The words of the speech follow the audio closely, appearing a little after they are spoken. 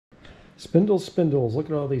Spindles,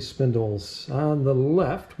 look at all these spindles. On the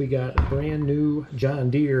left, we got a brand new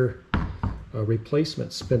John Deere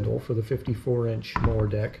replacement spindle for the 54-inch mower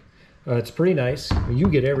deck. It's pretty nice. You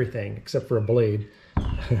get everything except for a blade.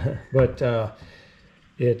 But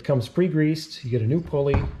it comes pre-greased. You get a new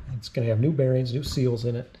pulley. It's going to have new bearings, new seals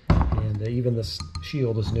in it. And even the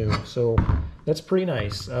shield is new. So that's pretty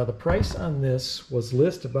nice. The price on this was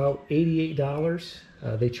list about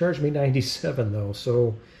 $88. They charged me $97 though.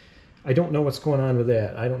 So I don't know what's going on with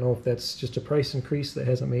that. I don't know if that's just a price increase that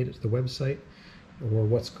hasn't made it to the website or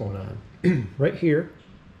what's going on. Right here,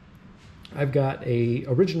 I've got a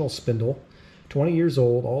original spindle, 20 years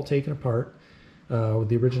old, all taken apart with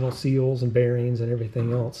the original seals and bearings and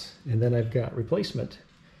everything else. And then I've got replacement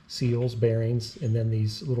seals, bearings, and then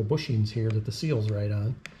these little bushings here that the seals ride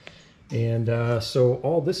on. And so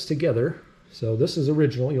all this together, so this is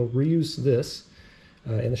original. You'll reuse this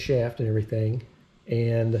in the shaft and everything.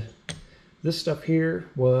 And this stuff here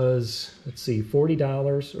was, let's see,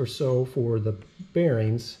 $40 or so for the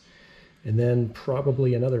bearings, and then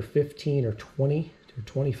probably another 15 or 20 or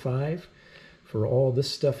 25 for all this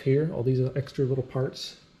stuff here, all these extra little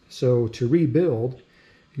parts. So to rebuild,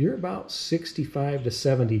 you're about $65 to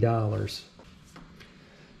 $70.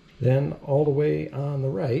 Then all the way on the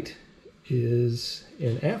right is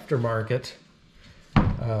an aftermarket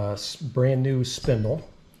brand new spindle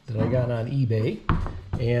that I got on eBay,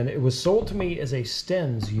 and it was sold to me as a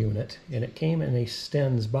Stens unit, and it came in a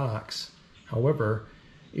Stens box. However,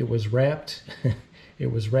 it was wrapped in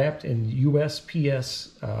USPS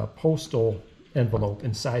postal envelope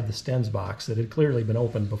inside the Stens box that had clearly been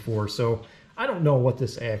opened before. So I don't know what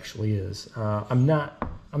this actually is. I'm not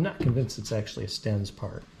convinced it's actually a Stens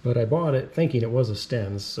part, but I bought it thinking it was a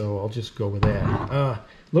Stens, so I'll just go with that.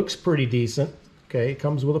 Looks pretty decent. Okay, it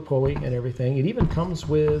comes with a pulley and everything. It even comes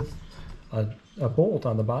with a bolt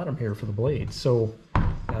on the bottom here for the blade. So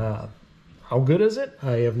how good is it?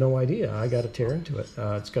 I have no idea. I got to tear into it.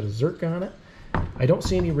 It's got a Zerk on it. I don't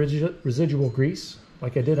see any residual grease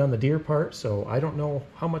like I did on the Deere part, so I don't know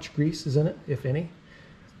how much grease is in it, if any.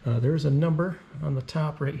 There's a number on the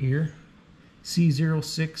top right here,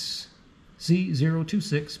 C026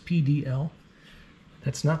 PDL.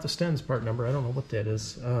 That's not the Stens part number. I don't know what that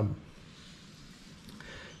is.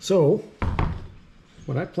 So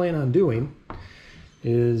what I plan on doing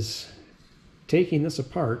is taking this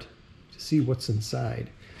apart to see what's inside.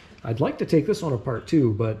 I'd like to take this one apart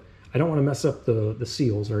too, but I don't want to mess up the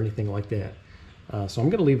seals or anything like that. So I'm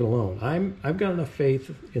going to leave it alone. I've got enough faith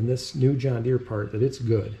in this new John Deere part that it's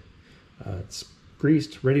good. It's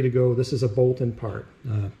greased, ready to go. This is a bolt-in part.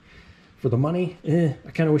 For the money, I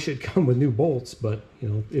kind of wish it'd come with new bolts, but you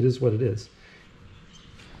know, it is what it is.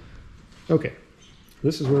 Okay,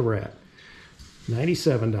 this is where we're at.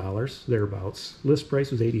 $97 thereabouts. List price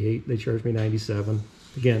was $88. They charged me $97.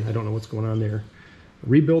 Again, I don't know what's going on there.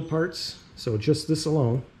 Rebuild parts, so just this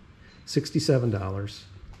alone, $67.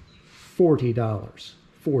 $40.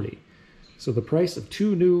 So the price of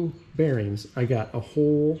 2 new bearings, I got a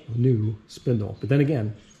whole new spindle. But then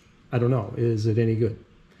again, I don't know. Is it any good?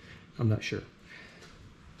 I'm not sure.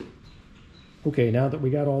 Okay, now that we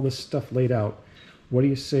got all this stuff laid out, what do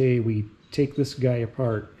you say we take this guy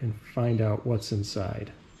apart and find out what's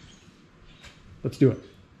inside? Let's do it.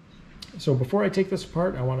 So before I take this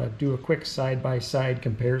apart, I want to do a quick side-by-side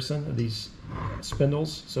comparison of these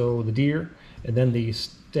spindles. So the Deere and then the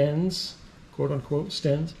Stens, quote-unquote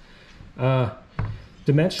Stens.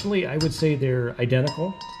 Dimensionally, I would say they're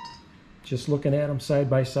identical. Just looking at them side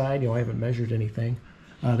by side, you know, I haven't measured anything.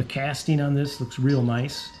 The casting on this looks real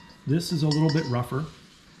nice. This is a little bit rougher.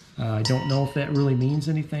 I don't know if that really means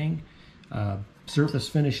anything. Surface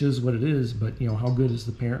finish is what it is, but you know, how good is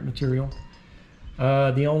the parent material?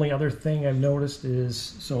 The only other thing I've noticed is,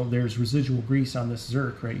 so there's residual grease on this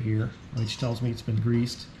Zerk right here, which tells me it's been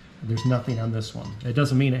greased. There's nothing on this one. It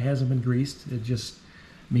doesn't mean it hasn't been greased. It just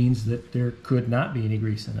means that there could not be any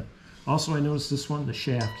grease in it. Also, I noticed this one, the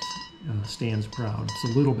shaft stands proud.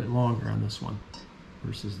 It's a little bit longer on this one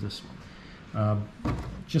versus this one.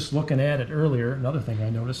 Just looking at it earlier, another thing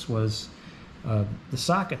I noticed was the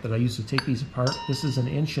socket that I used to take these apart. This is 1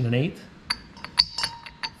 1/8 inch.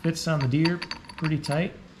 Fits on the Deere pretty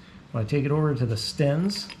tight. When I take it over to the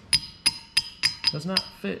Stens, it does not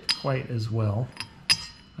fit quite as well.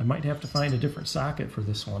 I might have to find a different socket for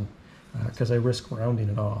this one because I risk rounding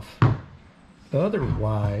it off.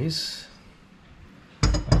 Otherwise,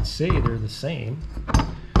 I'd say they're the same.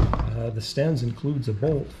 The Stens includes a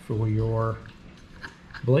bolt for your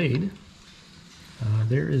blade.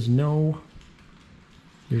 There's no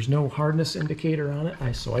hardness indicator on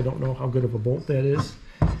it, so I don't know how good of a bolt that is.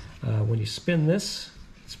 When you spin this,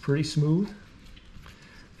 It's pretty smooth.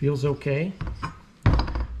 Feels okay.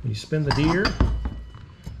 When you spin the Deere,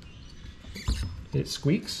 it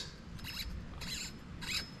squeaks.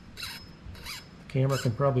 The camera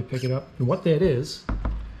can probably pick it up. And what that is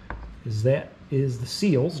the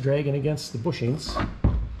seals dragging against the bushings,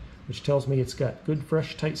 which tells me it's got good,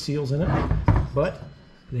 fresh, tight seals in it, but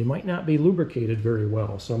they might not be lubricated very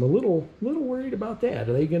well. So I'm a little worried about that.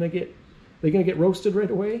 Are they gonna get roasted right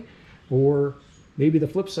away? Or maybe the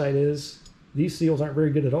flip side is these seals aren't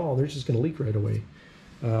very good at all. They're just gonna leak right away.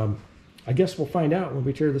 I guess we'll find out when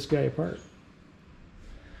we tear this guy apart.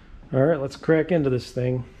 All right, let's crack into this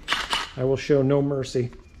thing. I will show no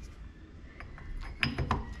mercy.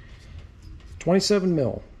 27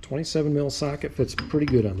 mil socket fits pretty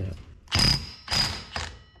good on that.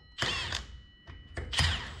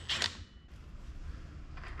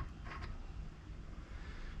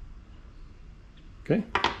 Okay.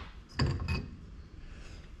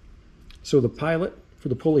 So the pilot for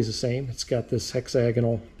the pulley is the same. It's got this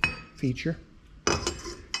hexagonal feature.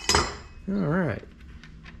 All right.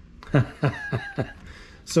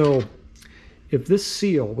 So if this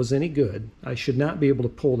seal was any good, I should not be able to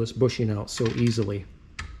pull this bushing out so easily.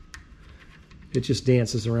 It just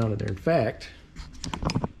dances around in there. In fact,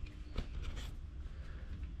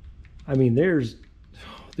 I mean, there's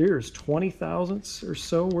 20 thousandths or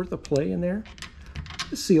so worth of play in there.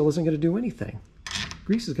 This seal isn't going to do anything.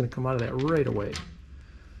 Grease is going to come out of that right away.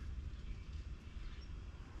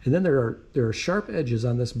 And then there are sharp edges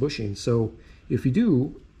on this bushing, so if you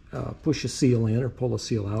do push a seal in or pull a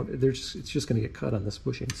seal out, it's just going to get cut on this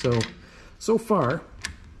bushing. So far,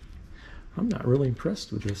 I'm not really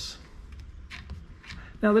impressed with this.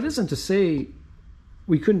 Now, that isn't to say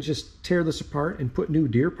we couldn't just tear this apart and put new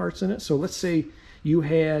Deere parts in it. So let's say you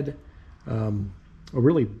had a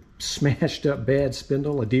really smashed up bad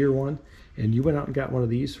spindle, a Deere one, and you went out and got one of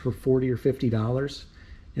these for $40 or $50.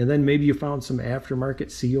 And then maybe you found some aftermarket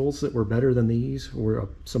seals that were better than these, or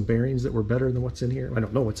some bearings that were better than what's in here. I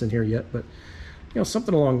don't know what's in here yet, but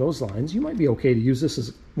something along those lines. You might be okay to use this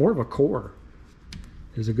as more of a core,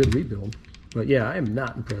 as a good rebuild. But yeah, I am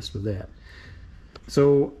not impressed with that.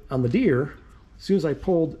 So on the Deere, as soon as I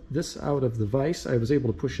pulled this out of the vise, I was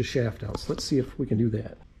able to push the shaft out. So let's see if we can do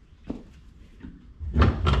that.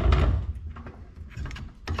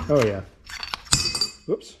 Oh yeah.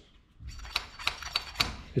 Whoops.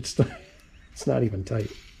 It's not even tight.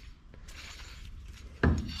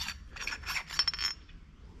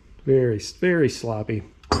 Very, very sloppy.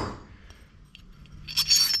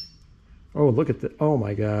 Oh, look at the, oh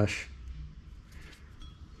my gosh.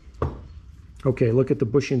 Okay, look at the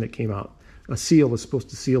bushing that came out. A seal is supposed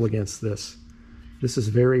to seal against this. This is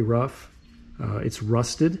very rough. It's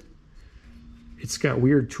rusted. It's got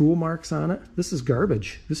weird tool marks on it. This is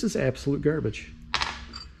garbage. This is absolute garbage.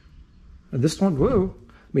 And this one, whoa.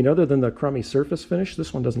 I mean, other than the crummy surface finish,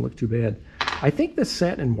 this one doesn't look too bad. I think this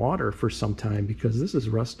sat in water for some time because this is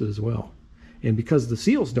rusted as well. And because the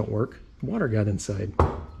seals don't work, water got inside.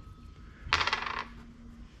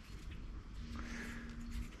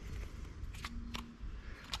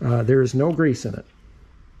 There is no grease in it.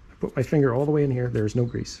 I put my finger all the way in here. There is no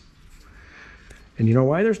grease. And you know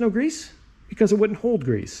why there's no grease? Because it wouldn't hold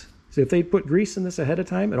grease. So if they'd put grease in this ahead of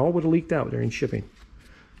time, it all would have leaked out during shipping.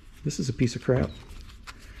 This is a piece of crap.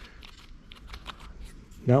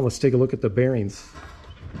 Now let's take a look at the bearings.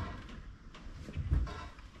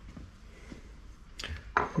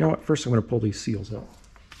 You know what? First I'm going to pull these seals out.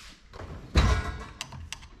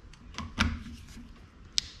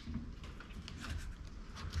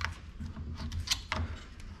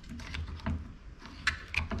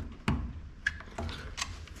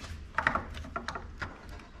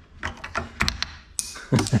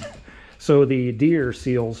 So the Deere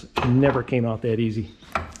seals never came out that easy.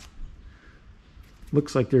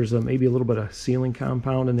 Looks like there's maybe a little bit of sealing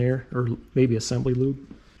compound in there, or maybe assembly lube.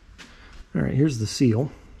 All right, here's the seal.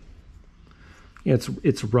 Yeah,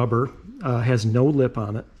 it's rubber, has no lip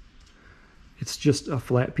on it. It's just a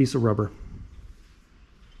flat piece of rubber.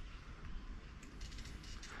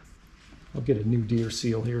 I'll get a new Deere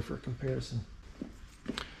seal here for comparison.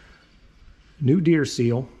 New Deere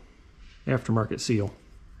seal, aftermarket seal.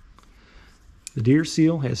 The Deere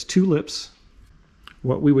seal has two lips,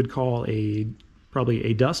 what we would call probably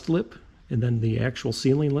a dust lip, and then the actual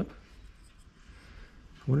sealing lip.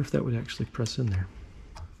 I wonder if that would actually press in there.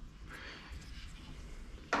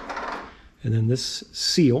 And then this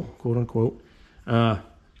seal, quote unquote,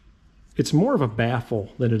 it's more of a baffle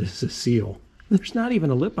than it is a seal. There's not even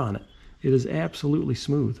a lip on it. It is absolutely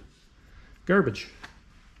smooth. Garbage.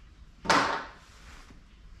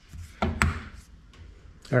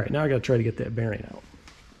 All right, now I got to try to get that bearing out.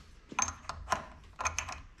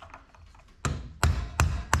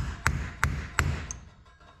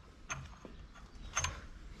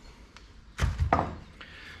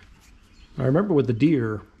 remember with the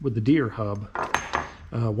Deere hub,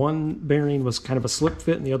 one bearing was kind of a slip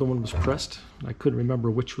fit and the other one was pressed. I couldn't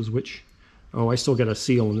remember which was which. Oh, I still got a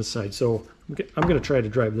seal on this side, so I'm going to try to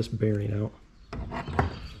drive this bearing out.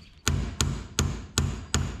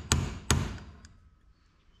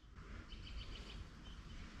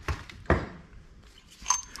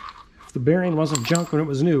 If the bearing wasn't junk when it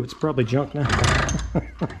was new, it's probably junk now.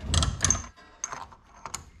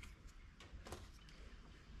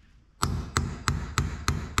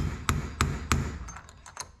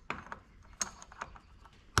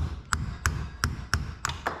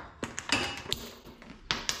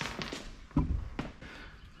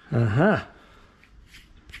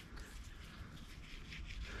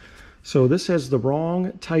 So this has the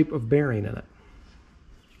wrong type of bearing in it.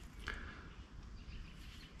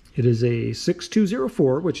 It is a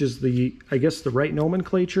 6204, which is I guess the right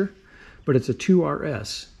nomenclature, but it's a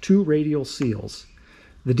 2RS, 2 radial seals.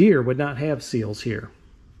 The Deere would not have seals here.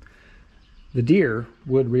 The Deere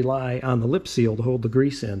would rely on the lip seal to hold the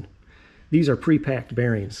grease in. These are pre-packed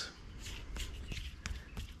bearings.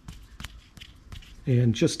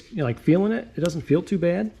 And just, you know, like feeling it, it doesn't feel too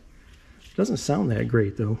bad. It doesn't sound that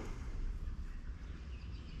great though.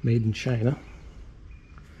 Made in China.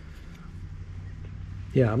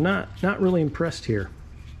 Yeah, I'm not really impressed here.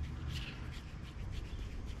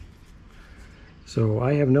 So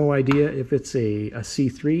I have no idea if it's a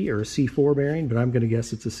C3 or a C4 bearing, but I'm going to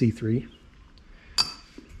guess it's a C3.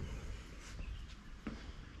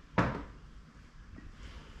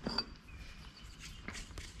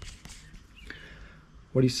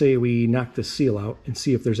 What do you say we knock this seal out and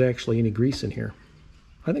see if there's actually any grease in here?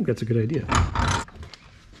 I think that's a good idea.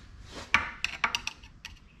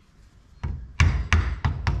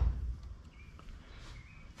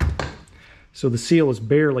 So the seal is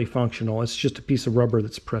barely functional. It's just a piece of rubber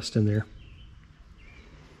that's pressed in there.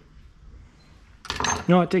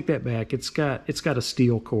 No, I take that back. It's got a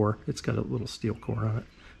steel core. It's got a little steel core on it.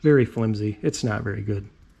 Very flimsy. It's not very good.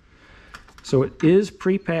 So it is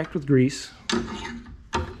pre-packed with grease.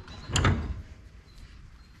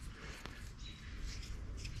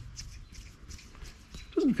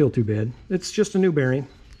 Doesn't feel too bad. It's just a new bearing.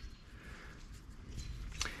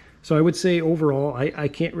 So I would say overall, I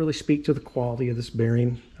can't really speak to the quality of this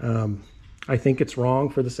bearing. I think it's wrong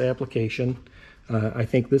for this application. I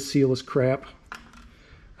think this seal is crap.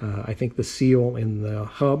 I think the seal in the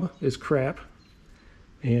hub is crap.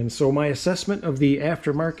 And so my assessment of the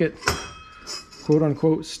aftermarket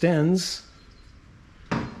quote-unquote Stens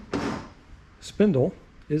spindle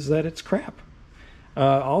is that it's crap.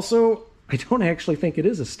 Also, I don't actually think it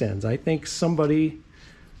is a Stens. I think some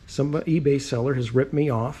eBay seller has ripped me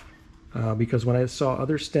off. Because when I saw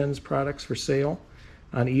other Stens products for sale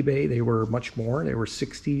on eBay, they were much more. They were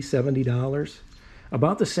 $60, $70.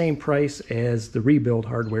 About the same price as the rebuild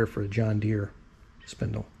hardware for a John Deere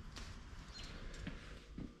spindle.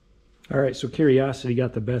 All right, so curiosity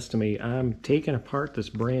got the best of me. I'm taking apart this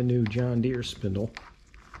brand new John Deere spindle,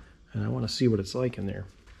 and I want to see what it's like in there.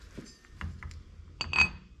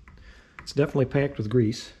 It's definitely packed with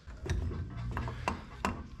grease.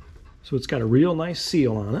 So it's got a real nice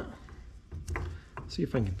seal on it. See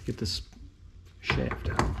if I can get this shaft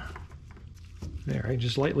out. There, I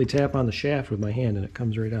just lightly tap on the shaft with my hand and it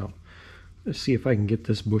comes right out. Let's see if I can get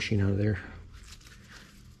this bushing out of there.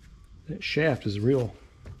 That shaft is a real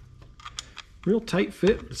tight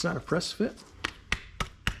fit. It's not a press fit.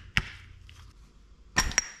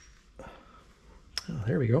 Oh,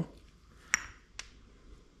 there we go.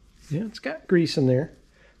 Yeah, it's got grease in there.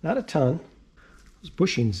 Not a ton. These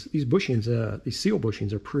seal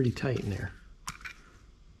bushings are pretty tight in there.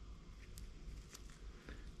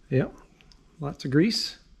 Yep, lots of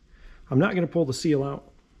grease. I'm not going to pull the seal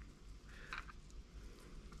out.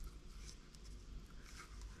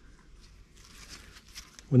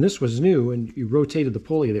 When this was new and you rotated the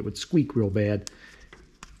pulley, it would squeak real bad.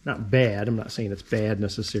 Not bad, I'm not saying it's bad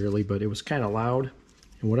necessarily, but it was kind of loud.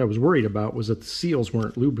 And what I was worried about was that the seals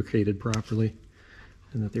weren't lubricated properly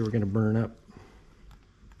and that they were going to burn up.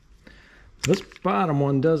 This bottom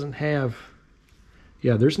one doesn't have,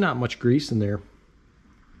 yeah, there's not much grease in there.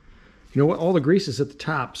 You know what? All the grease is at the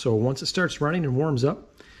top, so once it starts running and warms up,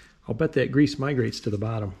 I'll bet that grease migrates to the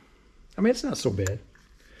bottom. I mean, it's not so bad.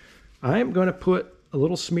 I'm going to put a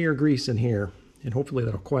little smear of grease in here, and hopefully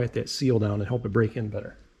that'll quiet that seal down and help it break in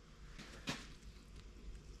better.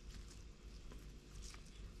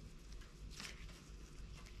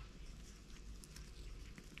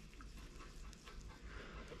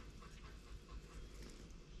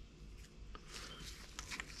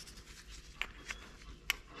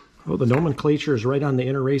 Oh, the nomenclature is right on the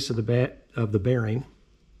inner race of the bearing.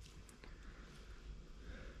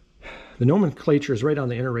 The nomenclature is right on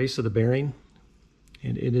the inner race of the bearing,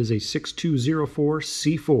 and it is a 6204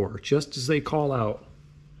 C4, just as they call out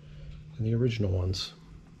in the original ones.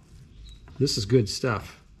 This is good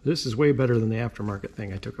stuff. This is way better than the aftermarket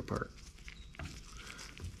thing I took apart.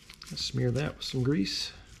 Let's smear that with some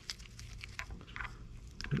grease.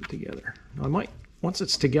 Put it together. Now I might, once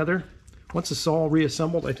it's together, once it's all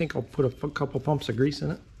reassembled, I think I'll put a couple pumps of grease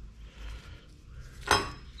in it.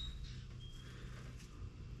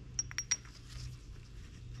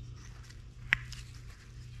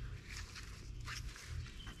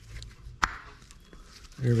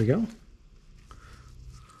 There we go.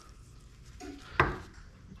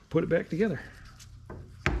 Put it back together.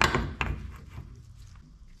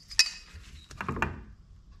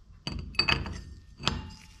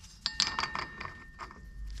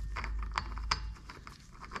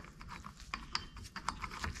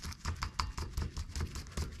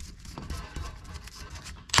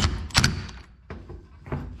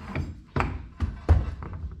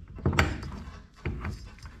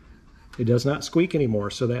 It does not squeak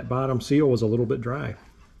anymore, so that bottom seal was a little bit dry.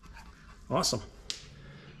 Awesome.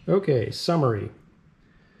 Okay, summary.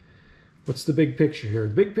 What's the big picture here?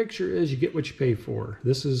 The big picture is you get what you pay for.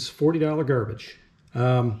 This is $40 garbage.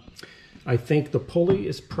 I think the pulley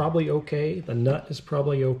is probably okay. The nut is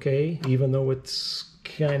probably okay, even though it's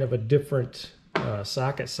kind of a different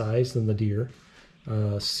socket size than the Deere.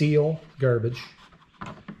 Seal, garbage.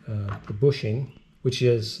 The bushing, which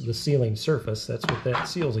is the sealing surface, that's what that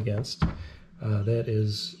seals against. That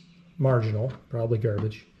is marginal, probably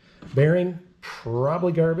garbage. Bearing,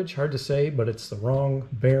 probably garbage, hard to say, but it's the wrong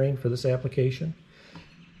bearing for this application.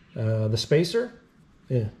 The spacer,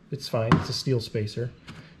 yeah, it's fine, it's a steel spacer.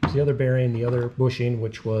 It's the other bearing, the other bushing,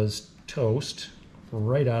 which was toast,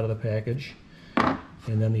 right out of the package.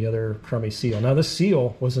 And then the other crummy seal. Now this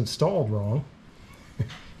seal was installed wrong,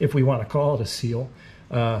 if we want to call it a seal.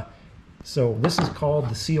 So this is called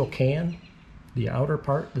the seal can, the outer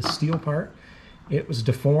part, the steel part. It was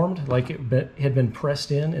deformed, like it had been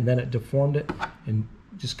pressed in, and then it deformed it and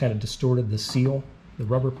just kind of distorted the seal, the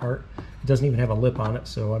rubber part. It doesn't even have a lip on it,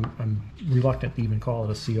 so I'm reluctant to even call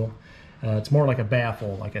it a seal. It's more like a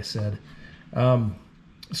baffle, like I said.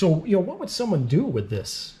 So, you know, what would someone do with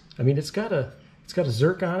this? I mean, it's got a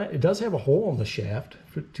zerk on it. It does have a hole in the shaft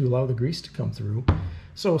to allow the grease to come through.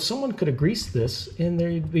 So someone could have greased this and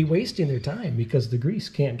they'd be wasting their time because the grease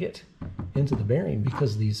can't get into the bearing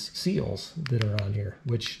because of these seals that are on here,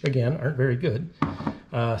 which again aren't very good.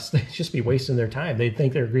 So they'd just be wasting their time. They'd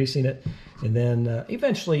think they're greasing it, and then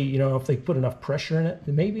eventually, you know, if they put enough pressure in it,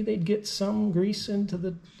 then maybe they'd get some grease into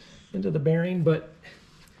the bearing. But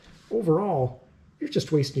overall, you're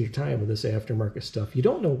just wasting your time with this aftermarket stuff. You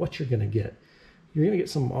don't know what you're going to get. You're going to get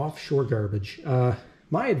some offshore garbage.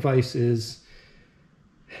 My advice is,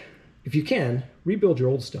 if you can, rebuild your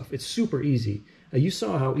old stuff. It's super easy. You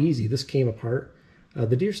saw how easy this came apart.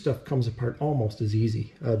 The Deere stuff comes apart almost as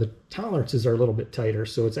easy. The tolerances are a little bit tighter,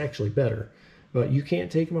 so it's actually better. But you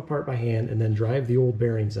can't take them apart by hand and then drive the old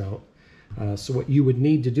bearings out. So what you would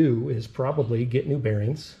need to do is probably get new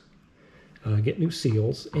bearings, get new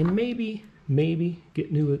seals, and maybe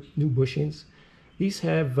get new bushings. These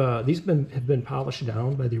have been polished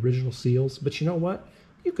down by the original seals, but you know what?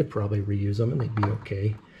 You could probably reuse them and they'd be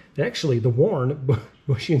okay. Actually, the worn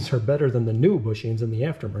bushings are better than the new bushings in the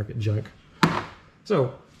aftermarket junk.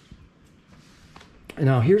 So,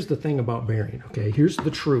 now here's the thing about bearing, okay? Here's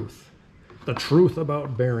the truth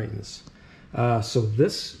about bearings. So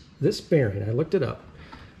this bearing, I looked it up.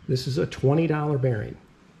 This is a $20 bearing.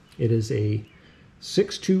 It is a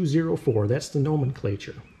 6204, that's the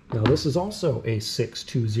nomenclature. Now this is also a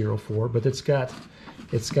 6204, but it's got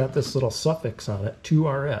this little suffix on it,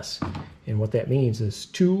 2RS. And what that means is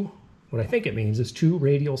what I think it means is two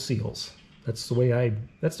radial seals. That's the way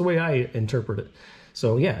I interpret it.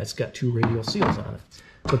 So yeah, it's got two radial seals on it.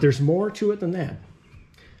 But there's more to it than that.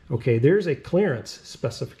 Okay, there's a clearance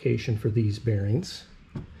specification for these bearings.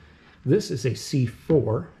 This is a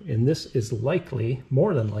C4, and this is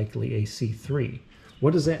more than likely a C3.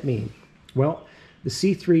 What does that mean? Well, the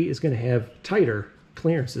C3 is going to have tighter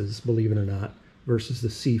clearances, believe it or not, versus the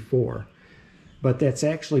C4. But that's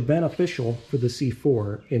actually beneficial for the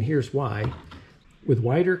C4, and here's why. With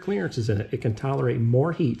wider clearances in it, it can tolerate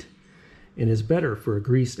more heat and is better for a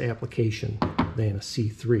greased application than a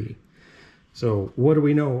C3. So what do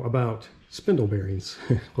we know about spindle bearings?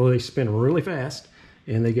 Well, they spin really fast,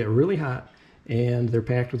 and they get really hot, and they're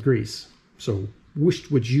packed with grease. So which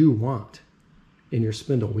would you want in your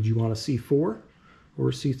spindle? Would you want a C4 or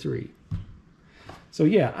a C3? So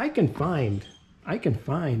yeah, I can find a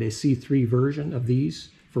C3 version of these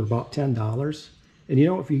for about $10, And you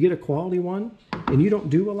know, if you get a quality one and you don't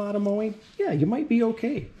do a lot of mowing, yeah, you might be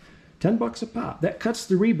okay. $10 a pop. That cuts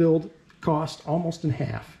the rebuild cost almost in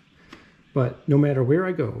half. But no matter where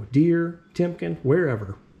I go, Deere, Timken,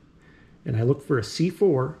 wherever, and I look for a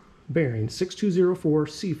C4 bearing, 6204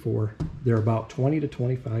 C4, they're about $20 to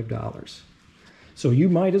 $25. So you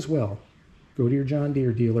might as well go to your John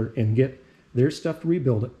Deere dealer and get their stuff to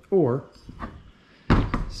rebuild it, or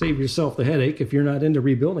save yourself the headache if you're not into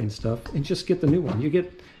rebuilding stuff and just get the new one. You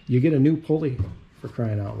get a new pulley, for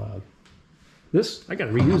crying out loud. This, I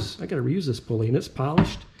gotta reuse this pulley, and it's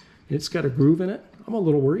polished and it's got a groove in it. I'm a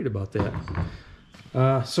little worried about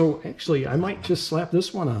that. So actually I might just slap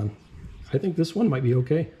this one on. I think this one might be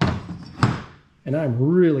okay. And I'm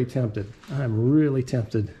really tempted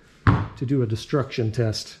to do a destruction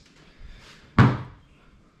test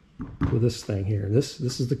with this thing here. This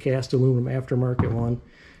is the cast aluminum aftermarket one,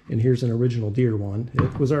 and here's an original Deere one.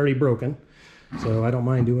 It was already broken, so I don't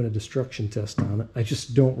mind doing a destruction test on it. I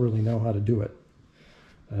just don't really know how to do it.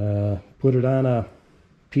 Put it on a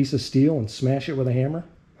piece of steel and smash it with a hammer?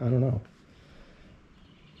 I don't know.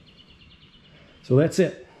 So that's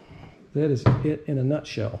it. That is it in a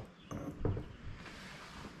nutshell.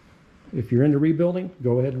 If you're into rebuilding,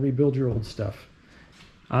 go ahead and rebuild your old stuff.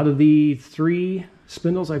 Out of the 3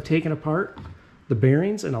 spindles I've taken apart, the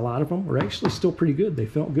bearings, and a lot of them were actually still pretty good. They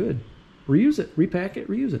felt good. Reuse it, repack it,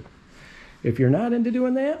 reuse it. If you're not into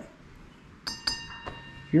doing that,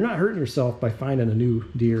 you're not hurting yourself by finding a new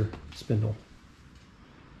Deere spindle.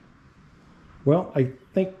 Well, I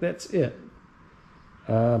think that's it.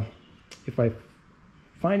 If I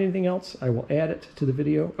find anything else, I will add it to the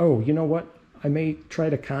video. Oh, you know what? I may try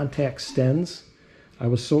to contact Stens.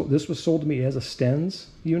 This was sold to me as a Stens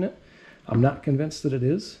unit. I'm not convinced that it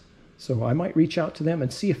is. So I might reach out to them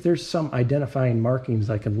and see if there's some identifying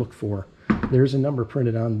markings I can look for. There's a number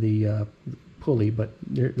printed on the pulley, but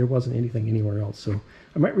there wasn't anything anywhere else. So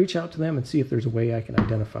I might reach out to them and see if there's a way I can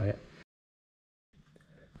identify it.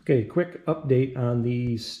 Okay, quick update on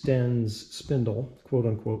the Stens spindle,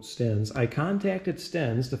 quote-unquote Stens. I contacted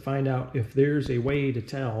Stens to find out if there's a way to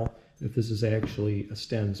tell if this is actually a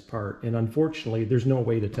Stens part, and unfortunately there's no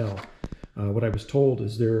way to tell. What I was told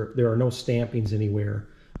is there are no stampings anywhere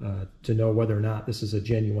to know whether or not this is a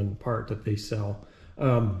genuine part that they sell.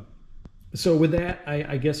 So with that,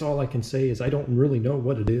 I guess all I can say is I don't really know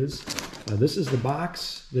what it is. This is the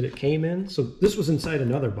box that it came in. So this was inside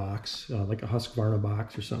another box, like a Husqvarna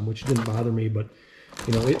box or something, which didn't bother me, but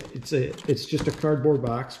you know, it's just a cardboard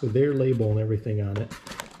box with their label and everything on it.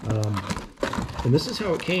 And this is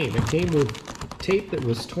how it came. It came with tape that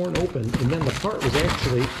was torn open, and then the part was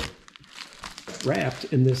actually wrapped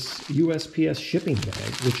in this USPS shipping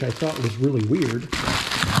bag, which I thought was really weird.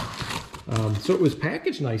 So it was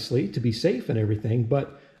packaged nicely to be safe and everything,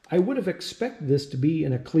 but I would have expected this to be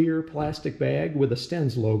in a clear plastic bag with a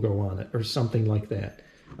Stens logo on it or something like that.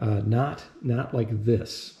 Not like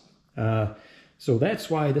this. So that's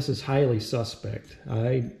why this is highly suspect.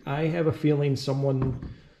 I have a feeling someone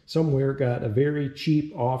somewhere got a very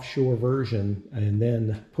cheap offshore version and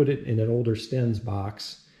then put it in an older Stens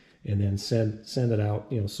box and then send it out,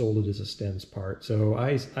 you know, sold it as a Stens part. So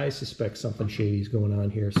I suspect something shady is going on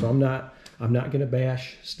here. So I'm not going to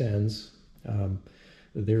bash Stens.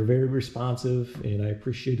 They're very responsive, and I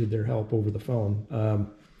appreciated their help over the phone.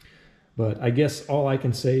 But I guess all I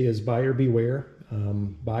can say is buyer beware.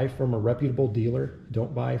 Buy from a reputable dealer.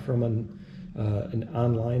 Don't buy from an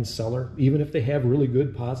online seller, even if they have really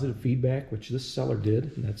good positive feedback, which this seller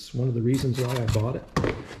did. And that's one of the reasons why I bought it.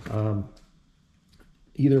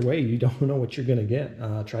 Either way, you don't know what you're going to get.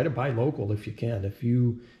 Try to buy local if you can. If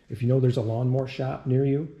you know there's a lawnmower shop near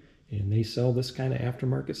you and they sell this kind of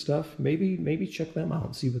aftermarket stuff, maybe check them out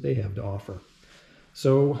and see what they have to offer.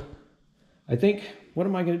 So I think, what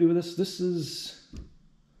am I going to do with this?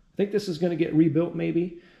 I think this is going to get rebuilt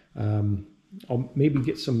maybe. I'll maybe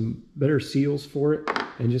get some better seals for it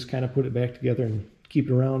and just kind of put it back together and keep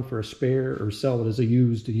it around for a spare or sell it as a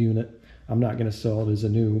used unit. I'm not going to sell it as a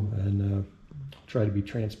new, and try to be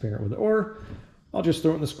transparent with it. Or I'll just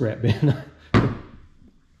throw it in the scrap bin.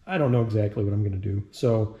 I don't know exactly what I'm going to do.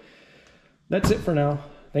 So that's it for now.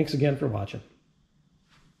 Thanks again for watching.